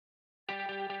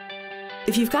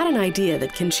If you've got an idea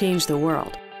that can change the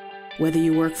world, whether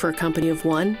you work for a company of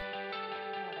 1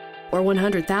 or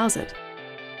 100,000,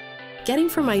 getting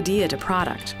from idea to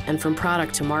product and from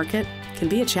product to market can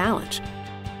be a challenge.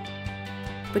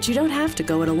 But you don't have to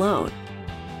go it alone.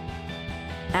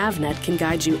 Avnet can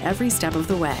guide you every step of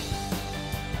the way.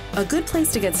 A good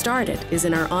place to get started is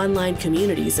in our online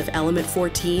communities of Element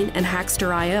 14 and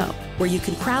Hackster.io, where you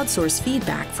can crowdsource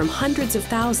feedback from hundreds of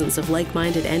thousands of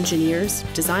like-minded engineers,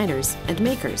 designers, and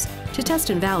makers to test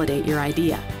and validate your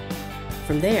idea.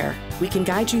 From there, we can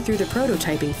guide you through the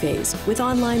prototyping phase with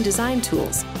online design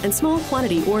tools and small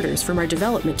quantity orders from our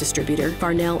development distributor,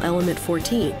 Farnell Element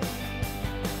 14.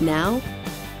 Now,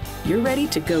 you're ready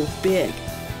to go big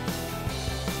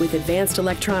with advanced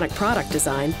electronic product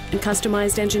design and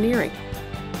customized engineering.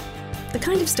 The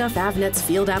kind of stuff Avnet's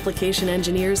field application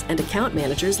engineers and account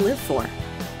managers live for.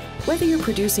 Whether you're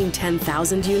producing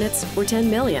 10,000 units or 10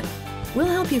 million, we'll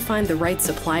help you find the right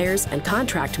suppliers and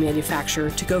contract manufacturer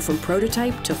to go from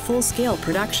prototype to full-scale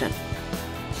production.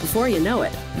 Before you know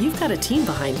it, you've got a team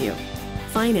behind you.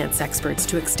 Finance experts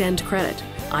to extend credit,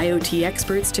 IoT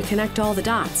experts to connect all the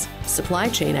dots, supply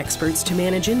chain experts to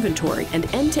manage inventory,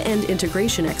 and end-to-end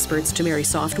integration experts to marry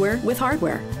software with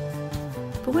hardware.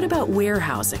 But what about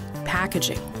warehousing,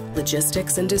 packaging,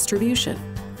 logistics, and distribution?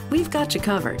 We've got you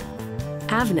covered.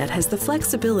 Avnet has the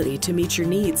flexibility to meet your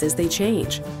needs as they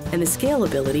change, and the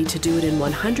scalability to do it in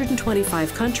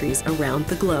 125 countries around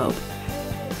the globe.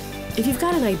 If you've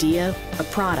got an idea, a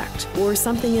product, or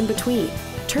something in between,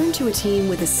 turn to a team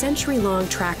with a century-long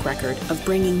track record of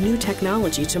bringing new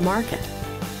technology to market.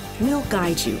 We'll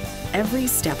guide you every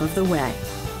step of the way,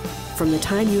 from the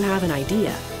time you have an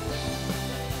idea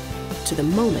to the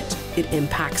moment it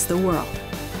impacts the world.